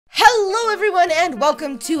Hello everyone and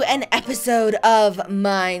welcome to an episode of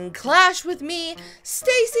Mineclash with me,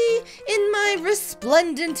 Stacy, in my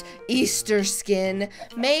resplendent Easter skin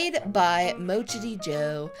made by Mochity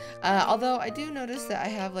Joe. Although I do notice that I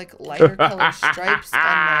have like lighter color stripes on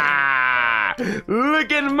my...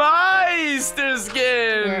 Look at my Easter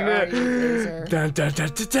skin! Where are you, Blazer? Dun, dun, dun,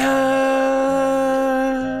 dun,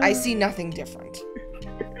 dun. I see nothing different.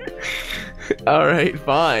 Alright,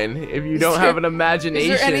 fine. If you don't have an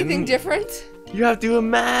imagination... Is there anything different? You have to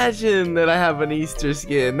imagine that I have an Easter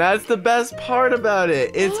skin. That's the best part about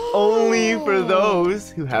it. It's only for those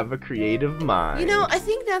who have a creative mind. You know, I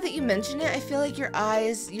think now that you mention it, I feel like your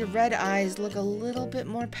eyes, your red eyes, look a little bit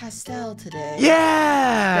more pastel today.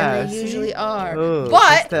 Yeah! Than they usually are. Oh,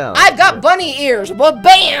 but pastel. I've got bunny ears. Well,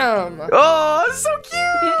 bam! Oh, it's so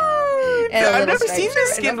cute! I've never seen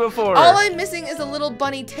this skin before. All I'm missing is a little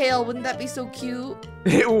bunny tail. Wouldn't that be so cute?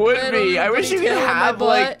 It would be. I wish you could tail on my have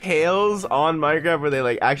like butt. tails on Minecraft where they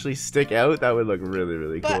like actually stick out. That would look really,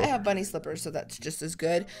 really cool. But I have bunny slippers, so that's just as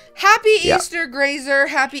good. Happy Easter, Grazer.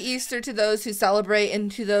 Happy Easter to those who celebrate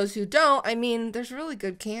and to those who don't. I mean, there's really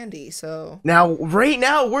good candy, so. Now, right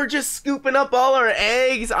now, we're just scooping up all our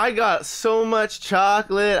eggs. I got so much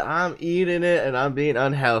chocolate. I'm eating it and I'm being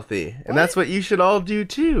unhealthy. And that's what you should all do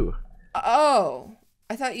too. Oh.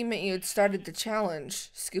 I thought you meant you had started the challenge,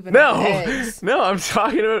 scooping up the eggs. No, I'm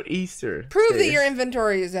talking about Easter. Prove that your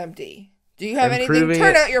inventory is empty. Do you have anything?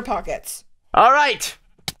 Turn out your pockets. All right.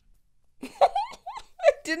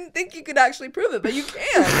 I didn't think you could actually prove it, but you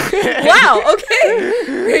can. Wow, okay.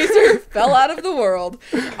 Grazer fell out of the world.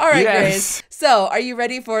 All right, Grace. So, are you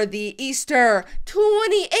ready for the Easter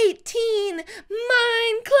 2018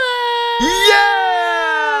 Mineclash?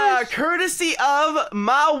 Yeah! Courtesy of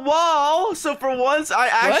my wall. So for once, I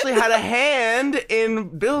actually had a hand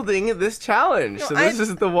in building this challenge. No, so this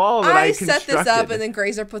is the wall that I constructed. I set this up, and then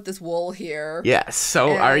Grazer put this wool here. Yes.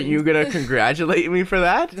 So are you going to congratulate me for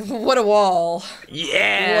that? What a wall.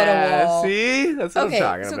 Yeah. What a wall. See? That's what I'm talking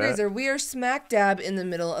about. Okay, so Grazer, we are smack dab in the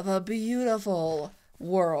middle of a beautiful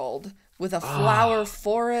world with a flower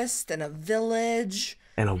forest and a village.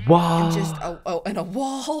 And a wall. And just and a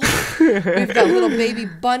wall. We've got little baby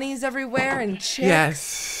bunnies everywhere and chicks.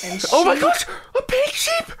 Yes. And sheep. Oh my gosh, a pink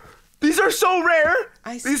sheep. These are so rare.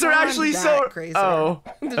 These are actually so. Grazer. Oh.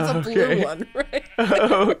 There's a blue one, right?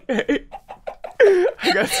 Okay.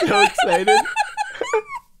 I got so excited.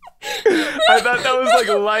 I thought that was like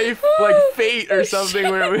life, like fate or something,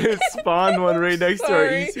 where we would spawn one right next to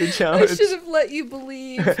our Easter challenge. I should have let you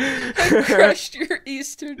believe. I crushed your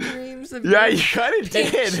Easter dreams. Of yeah, you kind of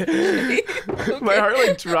did. Okay. My heart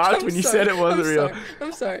like dropped when you said it wasn't real.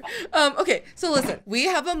 I'm sorry. Okay, so listen, we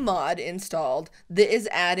have a mod installed that is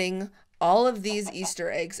adding all of these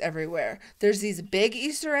Easter eggs everywhere. There's these big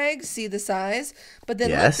Easter eggs, see the size? But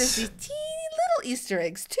then look, there's these teeny little Easter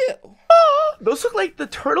eggs too. Oh, those look like the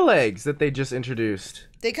turtle eggs that they just introduced.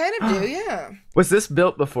 They kind of do, yeah. Was this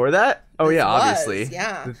built before that? Oh yeah, obviously.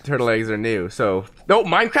 Yeah. The turtle eggs are new, so... No,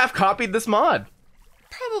 Minecraft copied this mod.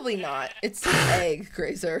 Probably not. It's an egg,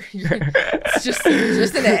 Grazer. It's just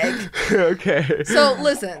an egg. Okay. So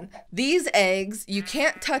listen, these eggs, you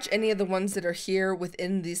can't touch any of the ones that are here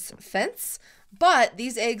within this fence, but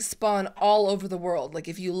these eggs spawn all over the world. Like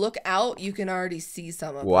if you look out, you can already see some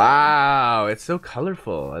of them. Wow, it's so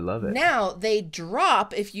colorful. I love it. Now, they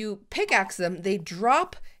drop, if you pickaxe them, they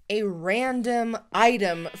drop a random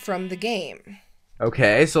item from the game.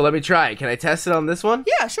 Okay, so let me try. Can I test it on this one?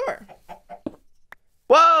 Yeah, sure.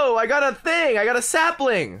 Whoa, I got a thing. I got a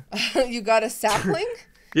sapling. You got a sapling?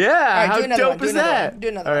 Yeah, right, how dope is that? Do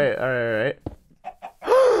another one. All right.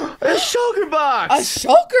 A shulker box. A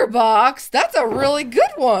shulker box? That's a really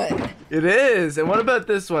good one. It is. And what about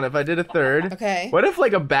this one? If I did a third. Okay. What if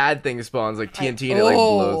like a bad thing spawns, like TNT, and it like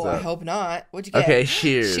blows up? I hope not. What'd you get? Okay,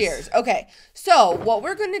 shears. Shears. Okay. So what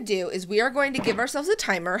we're going to do is we are going to give ourselves a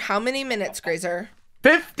timer. How many minutes, Grazer?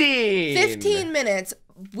 15. 15 minutes.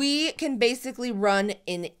 We can basically run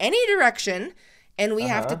in any direction, and we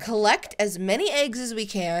have to collect as many eggs as we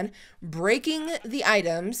can, breaking the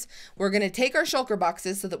items. We're going to take our shulker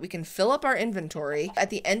boxes so that we can fill up our inventory.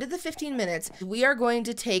 At the end of the 15 minutes, we are going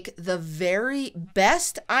to take the very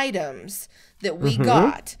best items that we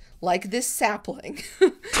got, like this sapling,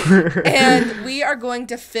 and we are going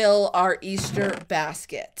to fill our Easter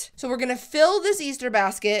basket. So we're going to fill this Easter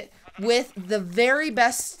basket with the very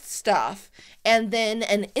best stuff, and then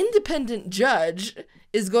an independent judge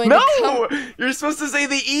is going to come. No, you're supposed to say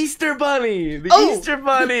the Easter Bunny. The Easter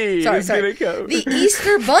Bunny sorry. Gonna come. The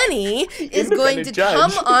Easter Bunny is going to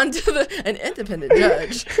come onto an independent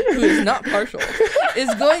judge who is not partial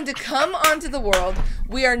is going to come onto the world.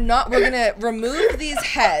 We're gonna remove these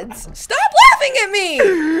heads. Stop laughing at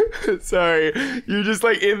me. Sorry, you're just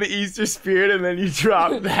like in the Easter spirit, and then you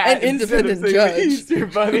drop that. An independent judge. The Easter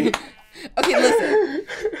Bunny. Okay, listen.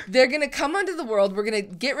 They're going to come onto the world. We're going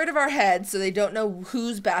to get rid of our heads so they don't know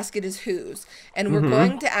whose basket is whose. And we're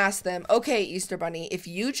going to ask them, okay, Easter Bunny, if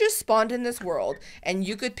you just spawned in this world and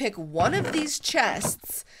you could pick one of these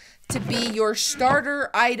chests to be your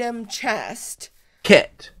starter item chest.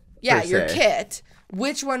 Kit. Yeah, your kit.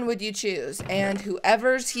 Which one would you choose? And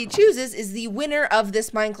whoever's he chooses is the winner of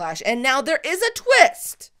this Mineclash. And now there is a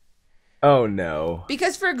twist. Oh no.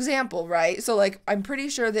 Because for example, right? So like I'm pretty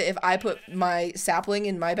sure that if I put my sapling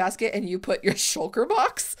in my basket and you put your shulker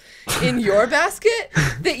box in your basket,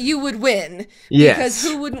 that you would win. Yes. Because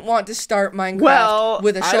who wouldn't want to start Minecraft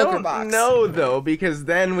with a shulker box? No, though, because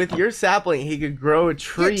then with your sapling he could grow a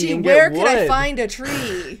tree and where get wood. could I find a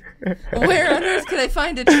tree? Where on earth could I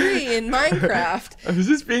find a tree in Minecraft? I was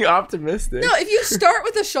just being optimistic. No, if you start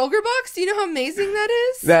with a shulker box, do you know how amazing that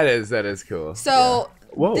is? That is cool. So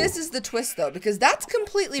Whoa. This is the twist, though, because that's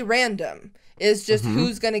completely random. Is just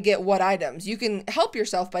who's going to get what items. You can help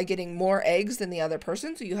yourself by getting more eggs than the other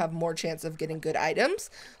person, so you have more chance of getting good items.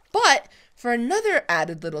 But for another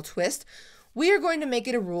added little twist, we are going to make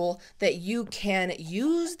it a rule that you can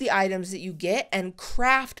use the items that you get and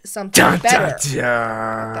craft something better. What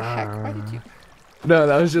the heck? Why did you? No,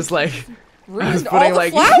 that was just like... ruined all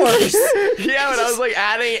the flowers. Yeah, but I was like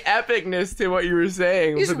adding epicness to what you were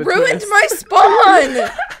saying. You just ruined my spawn.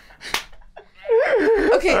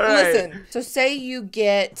 Okay, listen. So say you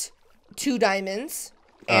get 2 diamonds,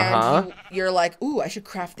 and you're like, ooh, I should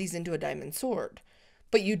craft these into a diamond sword.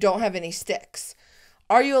 But you don't have any sticks.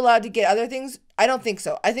 Are you allowed to get other things? I don't think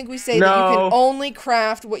so. I think we say that you can only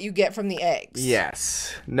craft what you get from the eggs.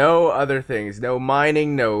 Yes. No other things. No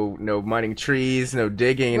mining, no mining trees, no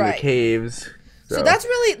digging in the caves. So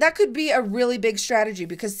that could be a really big strategy,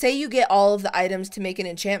 because say you get all of the items to make an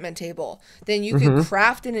enchantment table, then you could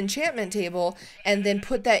craft an enchantment table and then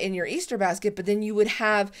put that in your Easter basket, but then you would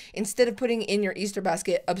have, instead of putting in your Easter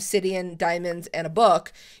basket obsidian, diamonds, and a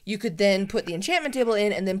book, you could then put the enchantment table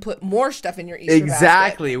in and then put more stuff in your Easter basket.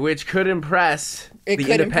 Exactly, which could impress the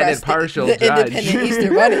independent partial judge. The independent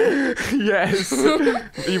Easter bunny. Yes,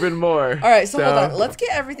 even more. All right, so hold on. Let's get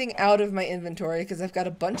everything out of my inventory, because I've got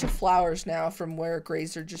a bunch of flowers now from where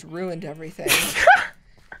Grazer just ruined everything.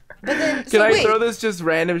 But then, Can I throw this just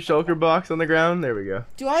random shulker box on the ground? There we go.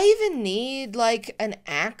 Do I even need like an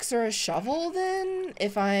axe or a shovel then?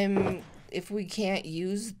 If we can't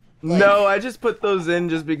use. Like... No, I just put those in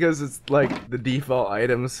just because it's like the default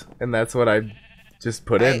items, and that's what I just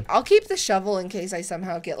put in. I'll keep the shovel in case I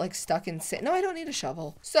somehow get like stuck in sand. No, I don't need a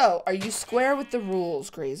shovel. So, are you square with the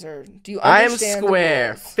rules, Grazer? Do you understand? I am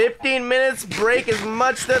square. 15 minutes, break as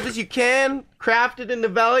much stuff as you can, craft it into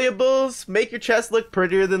valuables, make your chest look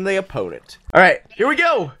prettier than the opponent. All right, here we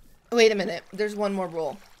go. Wait a minute. There's one more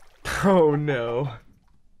rule. Oh no.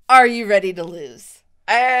 Are you ready to lose?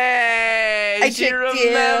 Hey, I tricked you.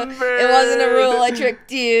 It wasn't a rule. I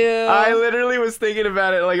tricked you. I literally was thinking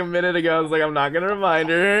about it like a minute ago. I was like, I'm not going to remind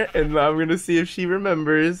her, and I'm going to see if she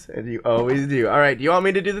remembers, and you always do. All right, do you want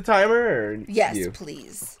me to do the timer? Or yes,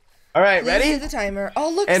 please. All right, please ready? Do the timer. Oh,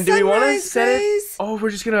 look, and sunrise, do we want to set it? guys. Oh, we're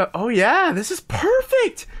just going to, oh yeah, this is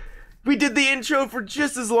perfect. We did the intro for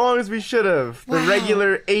just as long as we should have. The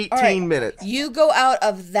regular 18 minutes. You go out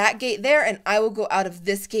of that gate there, and I will go out of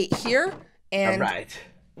this gate here. And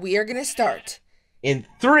we are going to start. In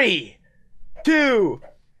 3, 2,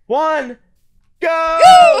 1,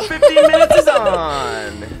 go! 15 minutes is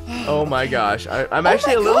on. Oh my gosh. I'm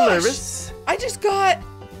actually a little nervous. I just got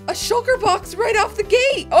a shulker box right off the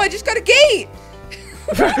gate. Oh, I just got a gate.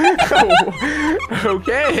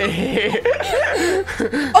 Okay.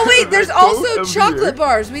 Oh wait, there's also chocolate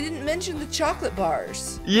bars. We didn't mention the chocolate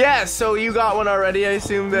bars. Yeah, so you got one already, I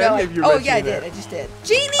assume, then? No, yeah, I did. I just did.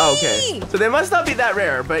 Genie! Okay, so they must not be that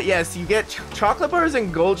rare, but yes, you get chocolate bars,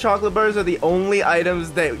 and gold chocolate bars are the only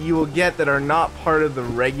items that you will get that are not part of the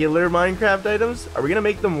regular Minecraft items. Are we gonna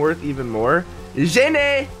make them worth even more?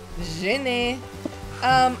 Genie! Genie.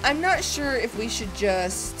 I'm not sure if we should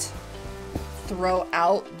just throw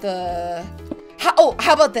out the...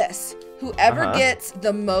 how about this? Whoever gets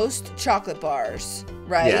the most chocolate bars,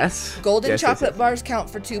 right? Yes. Golden chocolate bars count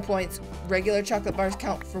for 2 points. Regular chocolate bars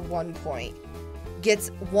count for 1 point.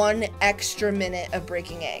 Gets 1 extra minute of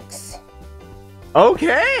breaking eggs.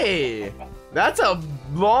 Okay. That's a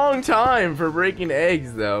long time for breaking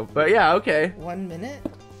eggs, though. But yeah, okay. 1 minute?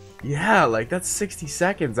 Yeah, like that's 60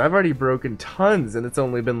 seconds. I've already broken tons, and it's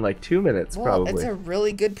only been like 2 minutes, well, probably. It's a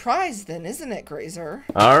really good prize, then, isn't it, Grazer?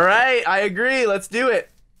 All right, I agree. Let's do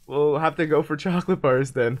it. We'll have to go for chocolate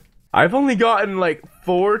bars then. I've only gotten like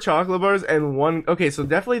 4 chocolate bars and 1. Okay, so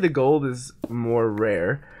definitely the gold is more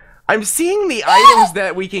rare. I'm seeing the items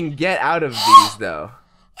that we can get out of these, though.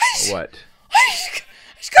 What? I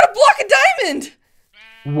just got a block of diamond.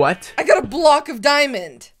 What? I got a block of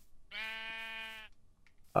diamond.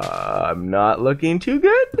 I'm not looking too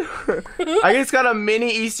good. I just got a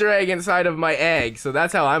mini Easter egg inside of my egg, so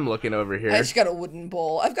that's how I'm looking over here. I just got a wooden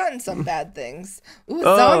bowl. I've gotten some bad things. Ooh, a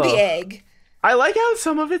zombie egg. I like how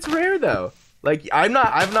some of it's rare though. Like I've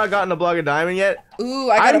not gotten a block of diamond yet. Ooh,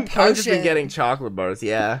 I got a potion. I've just been getting chocolate bars.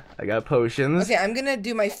 Yeah, I got potions. Okay, I'm gonna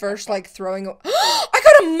do my first like throwing. I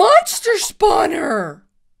got a monster spawner.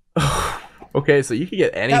 Okay, so you could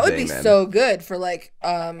get anything. That would be then. so good for like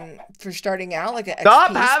for starting out like an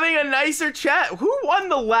Stop XP. having a nicer chat. Who won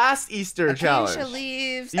the last Easter challenge?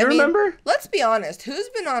 Leaves. Do you remember? Let's be honest. Who's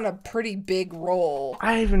been on a pretty big roll?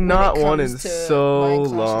 I've not won in so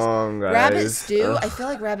long, guys. Rabbit stew. I feel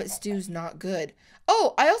like rabbit stew's not good.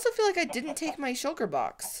 Oh, I also feel like I didn't take my shulker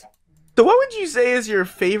box. So what would you say is your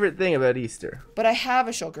favorite thing about Easter? But I have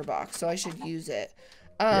a shulker box, so I should use it.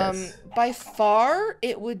 Yes. By far,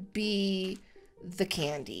 it would be the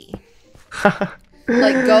candy.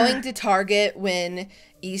 Like going to Target when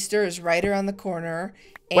Easter is right around the corner.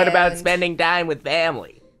 And... What about spending time with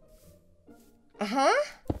family? Uh-huh.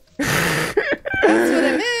 That's what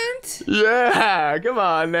I meant. Yeah, come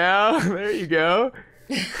on now. There you go.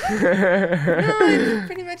 No, I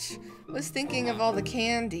pretty much was thinking of all the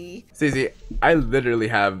candy. Stacey, I literally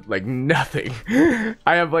have like nothing.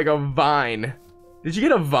 I have like a vine. Did you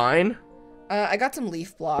get a vine? I got some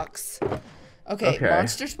leaf blocks. Okay,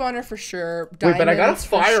 monster spawner for sure. Wait, but I got a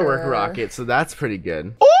firework rocket, so that's pretty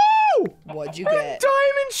good. Oh! What'd you get? A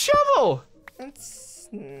diamond shovel! That's...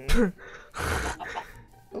 okay.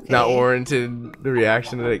 Not warranted the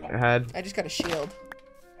reaction that it had. I just got a shield.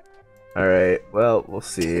 Alright, well, we'll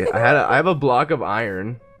see. I have a block of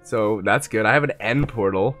iron, so that's good. I have an end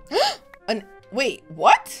portal. Wait,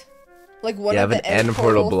 what? Like one of the end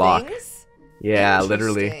portal block. Things? Yeah,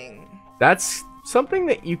 literally. That's something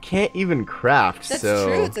that you can't even craft. That's so...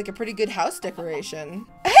 true. It's like a pretty good house decoration.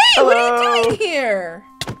 Hey, hello. What are you doing here?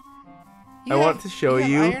 I want to show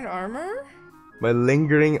you iron armor? My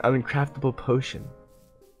lingering uncraftable potion.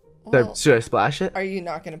 Well, should I splash it? Are you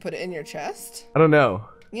not going to put it in your chest? I don't know.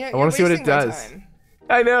 Yeah, I want to see what it does.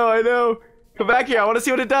 I know. Come back here. I want to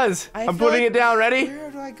see what it does. I'm putting it down. Ready?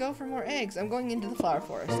 Where do I go for more eggs? I'm going into the flower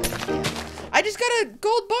forest. I just got a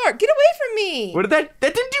gold bar. Get away from me. What did that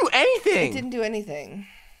didn't do anything. It didn't do anything.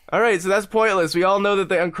 All right, so that's pointless. We all know that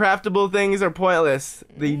the uncraftable things are pointless.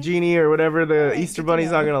 The genie or whatever, the Easter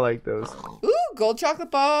Bunny's not going to like those. Ooh, gold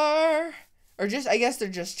chocolate bar. Or just, I guess they're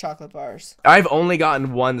just chocolate bars. I've only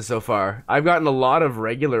gotten one so far. I've gotten a lot of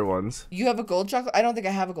regular ones. You have a gold chocolate? I don't think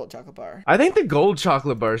I have a gold chocolate bar. I think the gold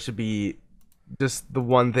chocolate bar should be just the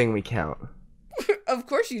one thing we count. Of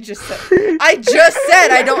course you just said. I just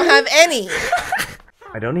said I don't have any.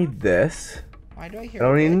 I don't need this. Why do I hear I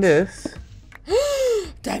don't need this.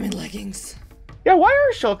 Diamond leggings. Yeah, why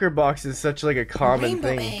are shulker boxes such like a common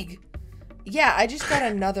thing? Rainbow egg. Yeah, I just got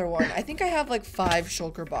another one. I think I have like 5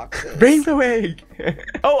 shulker boxes. Rainbow egg.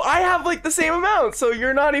 Oh, I have like the same amount, so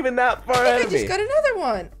you're not even that far ahead of me. I just got another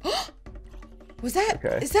one. Was that?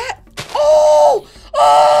 Okay. Is that? Oh!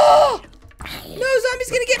 Oh! No, zombie's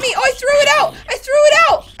gonna get me. Oh, I threw it out. I threw it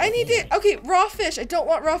out. I need to. Okay, raw fish. I don't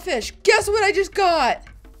want raw fish. Guess what I just got?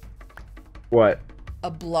 What? A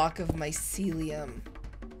block of mycelium.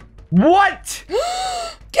 What?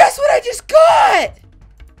 Guess what I just got?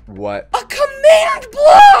 What? A command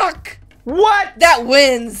block! What? That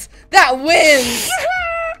wins! That wins!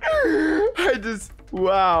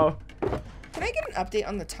 Wow. Can I get an update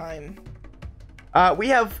on the time? We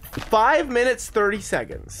have 5 minutes, 30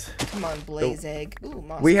 seconds. Come on, blaze egg. Ooh,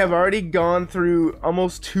 moss. We have already gone through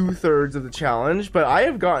almost 2/3 of the challenge, but I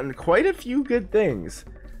have gotten quite a few good things.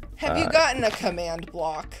 Have you gotten a command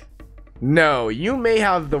block? No, you may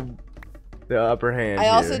have the upper hand. I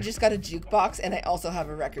also just got a jukebox, and I also have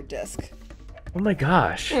a record disc. Oh my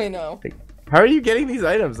gosh. I know. Like, how are you getting these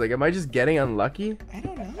items? Like, am I just getting unlucky? I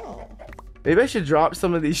don't know. Maybe I should drop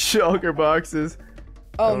some of these shulker boxes.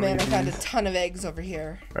 Oh man, I found a ton of eggs over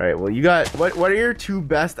here. All right, well, you got what are your 2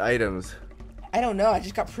 best items? I don't know. I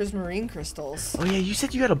just got prismarine crystals. Oh yeah, you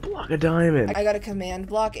said you got a block of diamond. I got a command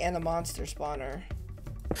block and a monster spawner.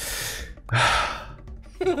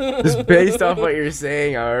 Just based off what you're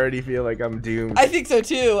saying, I already feel like I'm doomed. I think so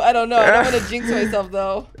too. I don't know. I don't want to jinx myself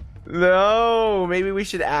though. No, maybe we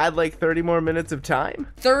should add like 30 more minutes of time.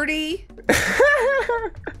 30?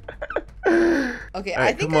 Okay, right,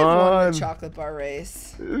 I think I've won the chocolate bar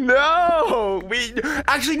race. No,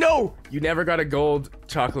 actually no. You never got a gold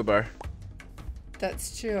chocolate bar.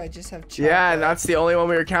 That's true. I just have chocolate. Yeah, and that's the only one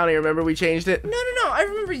we were counting. Remember we changed it? No. I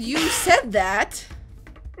remember you said that.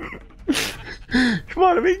 Come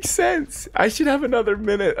on, it makes sense. I should have another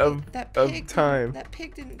minute of time. That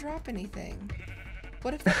pig didn't drop anything.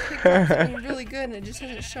 What if that pig dropped something really good and it just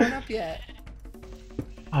hasn't shown up yet?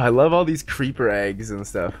 Oh, I love all these creeper eggs and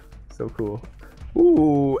stuff. So cool.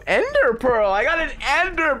 Ooh, ender pearl. I got an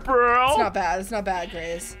ender pearl. It's not bad. It's not bad,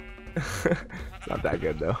 Grace. It's not that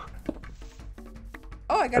good though.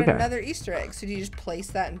 Oh, I got another Easter egg. So do you just place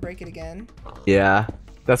that and break it again? Yeah,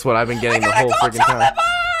 that's what I've been getting the whole freaking time.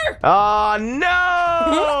 Oh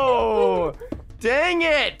no! Dang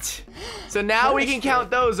it! So now we can count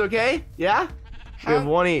those, okay? Yeah? We have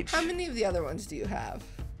one each. How many of the other ones do you have?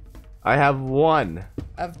 I have one.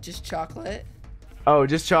 Of just chocolate? Oh,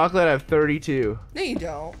 just chocolate? I have 32. No, you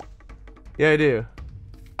don't. Yeah, I do.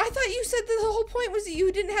 I thought you said that the whole point was that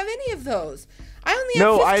you didn't have any of those. I only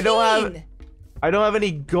have 15. I don't have any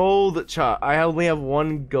gold I only have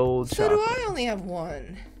one gold chocolate. So do I only have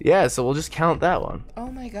one. Yeah, so we'll just count that one.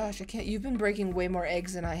 Oh my gosh, I can't. You've been breaking way more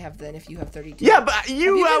eggs than I have then if you have 32. Yeah, but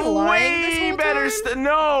you have way better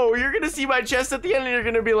No, you're going to see my chest at the end and you're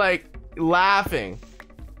going to be like laughing.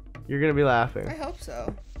 You're going to be laughing. I hope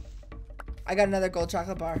so. I got another gold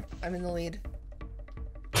chocolate bar. I'm in the lead.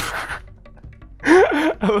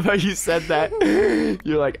 I love how you said that.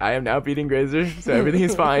 You're like, I am now beating Grazer, so everything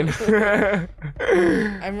is fine.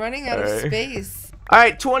 I'm running out of space. All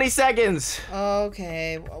right, 20 seconds.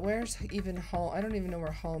 Okay, where's even home? I don't even know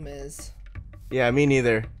where home is. Yeah, me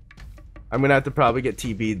neither. I'm gonna have to probably get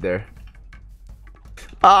TB'd there.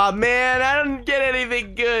 Aw, man, I don't get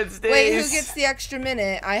anything good, Stace. Wait, who gets the extra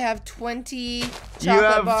minute? I have 20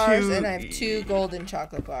 chocolate bars and I have 2 golden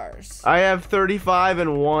chocolate bars. I have 35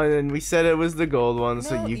 and 1, and we said it was the gold one,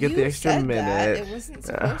 so you get the extra minute. That. It wasn't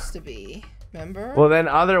supposed to be, remember? Well, then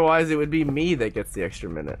otherwise it would be me that gets the extra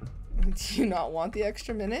minute. Do you not want the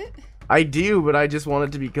extra minute? I do, but I just want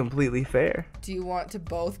it to be completely fair. Do you want to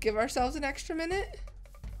both give ourselves an extra minute?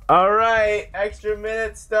 All right, extra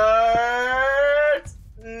minute starts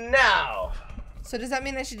now. So does that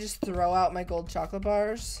mean I should just throw out my gold chocolate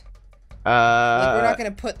bars? Like we're not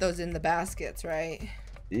gonna put those in the baskets, right?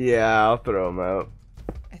 Yeah, I'll throw them out.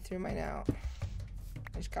 I threw mine out.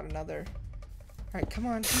 I just got another. All right, come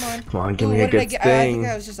on. Come on, give me a good thing. I think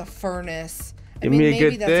that was just a furnace. Give me a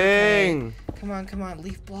good thing. Okay. Come on,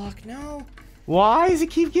 leaf block. No. Why does it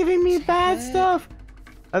keep giving me bad stuff?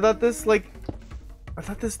 I thought this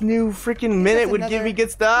new freaking minute would give me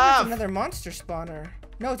good stuff. It's another monster spawner.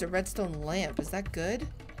 No, it's a redstone lamp. Is that good?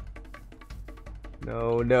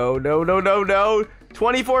 No.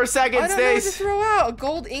 24 seconds, I don't know what to throw out. A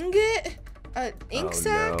gold ingot? An ink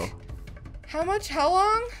sack? No. How much? How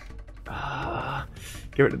long?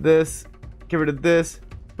 Get rid of this. Get rid of this.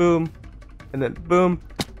 Boom. And then boom.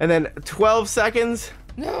 And then 12 seconds.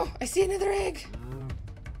 No, I see another egg.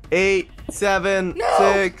 8, 7,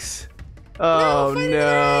 6. Oh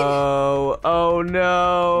no. Oh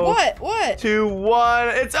no. What? 2, 1.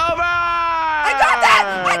 It's over! I got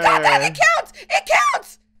that! It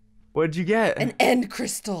counts! What'd you get? An end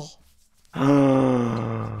crystal.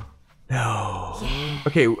 No. Yeah.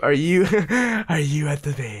 Okay, are you at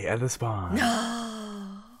the spawn?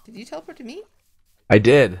 No. Did you teleport to me? I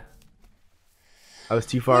did. I was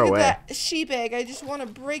too far away. Look at that sheep egg. I just want to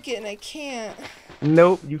break it and I can't.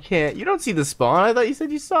 Nope, you can't. You don't see the spawn. I thought you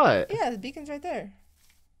said you saw it. Yeah, the beacon's right there.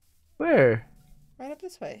 Where? Right up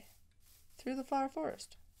this way. Through the flower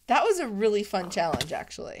forest. That was a really fun challenge,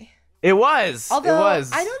 actually. It was. Although, it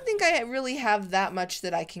was. I don't think I really have that much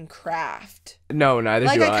that I can craft. No, neither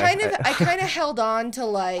do I. I kind of held on to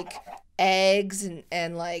like eggs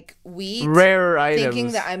and like wheat. Rare items.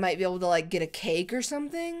 Thinking that I might be able to like get a cake or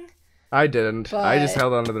something. I didn't. I just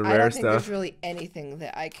held on to the rare stuff. I don't think there's really anything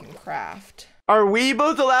that I can craft. Are we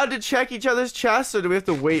both allowed to check each other's chests, or do we have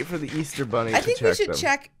to wait for the Easter bunny to check them? I think we should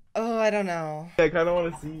check. Oh, I don't know. I kind of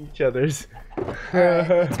want to see each other's. Alright,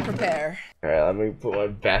 let's prepare. Alright, let me put my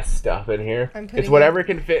best stuff in here. It's whatever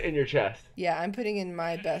can fit in your chest. Yeah, I'm putting in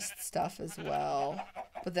my best stuff as well.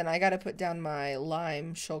 But then I gotta put down my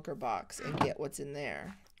lime shulker box and get what's in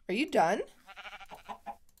there. Are you done?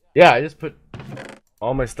 Yeah, I just put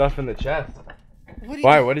all my stuff in the chest. What are you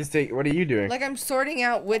Why? What are you doing? Like I'm sorting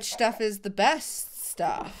out which stuff is the best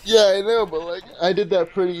stuff. Yeah, I know, but like I did that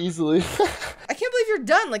pretty easily. I can't believe you're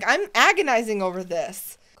done. Like, I'm agonizing over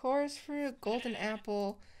this. Chorus fruit, golden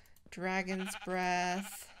apple, dragon's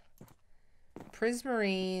breath,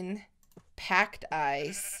 prismarine, packed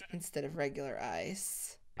ice instead of regular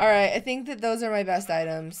ice. All right, I think that those are my best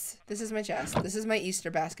items. This is my chest. This is my Easter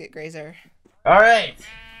basket, Grazer. All right.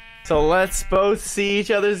 So let's both see each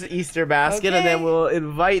other's Easter basket, and then we'll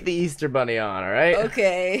invite the Easter bunny on, all right?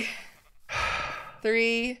 Okay.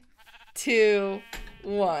 3, 2,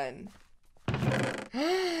 1.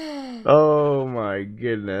 Oh my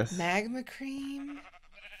goodness. Magma cream.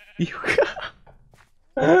 You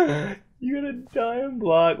got a diamond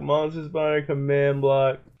block, monster spawner, command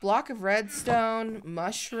block. Block of redstone,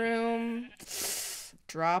 mushroom,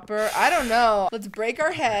 dropper. I don't know. Let's break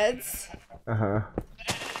our heads. Uh-huh.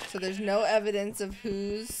 So there's no evidence of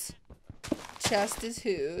whose chest is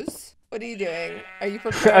whose. What are you doing? Are you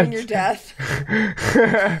preparing your death? I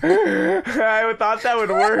thought that would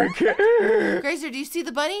work. Grazer, do you see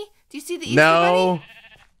the bunny? Do you see the Easter bunny?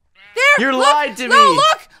 There! You lied to me! No,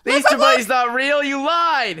 look! The Easter bunny's not real, you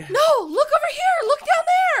lied! No, look over here! Look down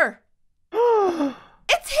there!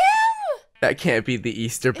 It's him! That can't be the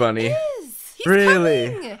Easter bunny. It is! He's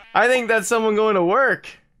really? coming! I think that's someone going to work.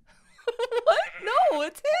 What? No,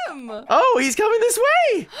 it's him! Oh, he's coming this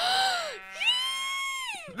way!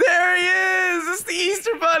 There he is! It's the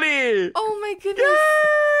Easter bunny! Oh my goodness!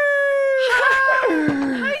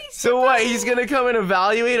 Hi, so what? He's gonna come and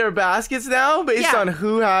evaluate our baskets now, based on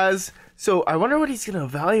who has. So I wonder what he's gonna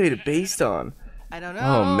evaluate it based on. I don't know.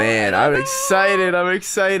 Oh man, I'm excited! I'm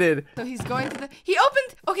excited. So he's going to the. He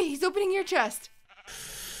opened. Okay, he's opening your chest.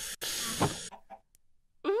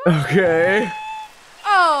 Ooh. Okay.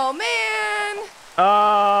 Oh man!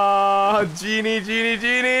 Oh, genie, genie,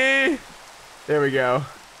 genie! There we go.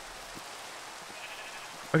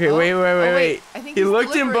 Okay, wait. I think he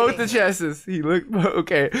looked in both the chests. He looked.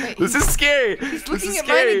 Okay, wait, this is scary. He's looking at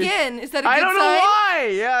mine again. Is that a good sign? I don't know why.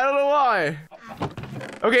 Yeah, I don't know why.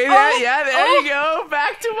 Okay, there you go.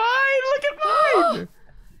 Back to mine. Look at mine.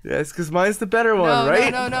 Yes, because mine's the better one,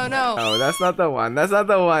 right? No. Oh, that's not the one. That's not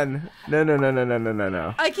the one.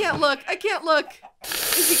 No. I can't look.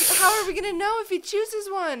 How are we gonna know if he chooses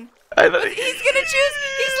one? He's gonna choose. He's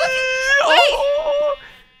looking. Wait. Oh.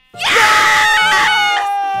 Yes!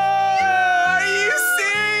 Are you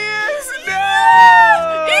serious?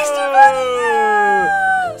 No! Easter bunny!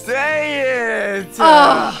 Yes! Dang it!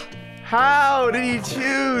 How did he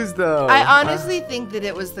choose, though? I honestly think that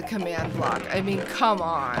it was the command block. I mean, come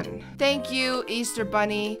on. Thank you, Easter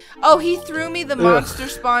bunny. Oh, he threw me the monster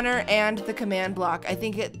spawner and the command block. I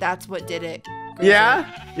think that's what did it. Yeah?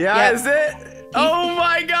 Is it? Oh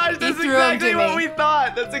my gosh, that's exactly what we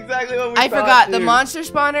thought. That's exactly what we thought. I forgot. The monster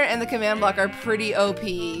spawner and the command block are pretty OP.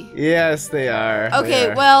 Yes, they are.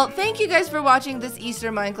 Okay, well, thank you guys for watching this Easter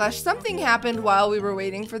Mineclash. Something happened while we were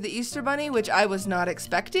waiting for the Easter bunny, which I was not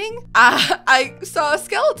expecting. I saw a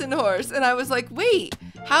skeleton horse, and I was like, wait,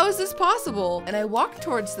 how is this possible? And I walked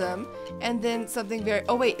towards them, and then something very...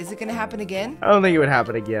 Oh, wait, is it going to happen again? I don't think it would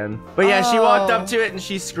happen again. But yeah, she walked up to it, and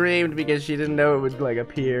she screamed because she didn't know it would, like,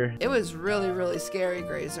 appear. It was really scary,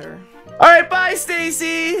 Grazer. All right, bye,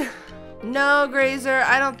 Stacy. No, Grazer,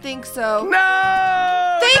 I don't think so.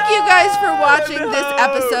 No! Thank you guys for watching this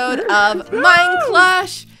episode of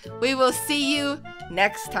Mineclash. We will see you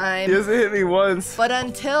next time. He hasn't hit me once. But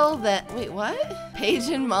until then, wait, what? Paige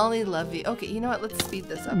and Molly love you. Okay, you know what? Let's speed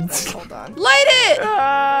this up then. Hold on. Light it!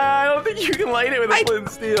 I don't think you can light it with a flint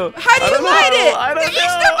and steel. How do you light it? I don't know. The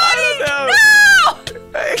Easter bunny! No!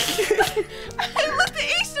 I lit the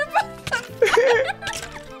Easter bunny.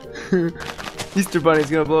 Easter bunny's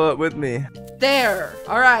gonna blow up with me. There.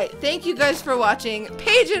 All right. Thank you guys for watching.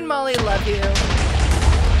 Paige and Molly love you.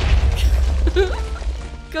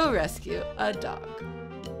 Go rescue a dog.